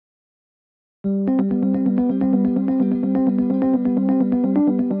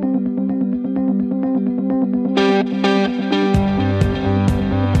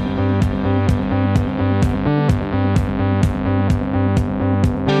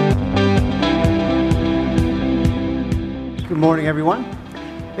morning, everyone.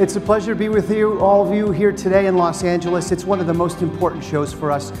 It's a pleasure to be with you, all of you here today in Los Angeles. It's one of the most important shows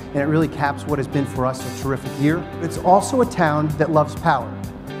for us, and it really caps what has been for us a terrific year. It's also a town that loves power,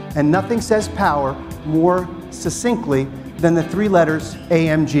 and nothing says power more succinctly than the three letters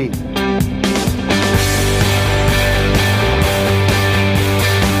AMG.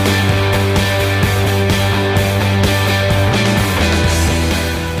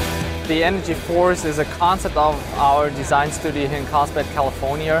 The Ener-G-Force is a concept of our design studio here in Carlsbad,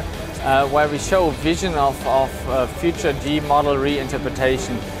 California, where we show a vision of future G model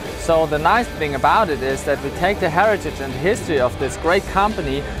reinterpretation. So the nice thing about it is that we take the heritage and history of this great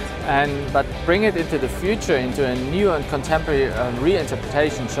company but bring it into the future, into a new and contemporary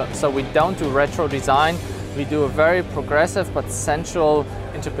reinterpretation. So we don't do retro design, we do a very progressive but sensual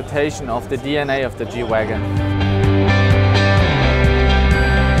interpretation of the DNA of the G-Wagon.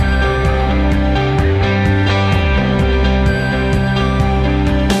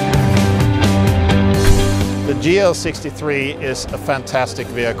 The GL63 is a fantastic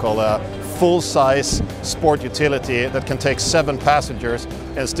vehicle, a full-size sport utility that can take 7 passengers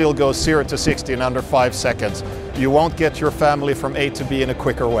and still go 0 to 60 in under 5 seconds. You won't get your family from A to B in a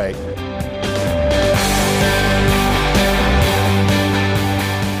quicker way.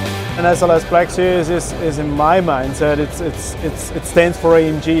 An SLS Black Series is in my mindset, it stands for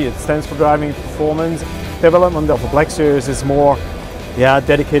AMG, it stands for driving performance. Development of a Black Series is more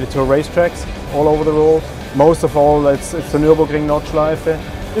dedicated to racetracks all over the world. Most of all, it's the Nürburgring Nordschleife.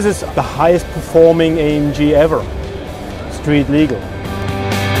 This is the highest performing AMG ever, street legal.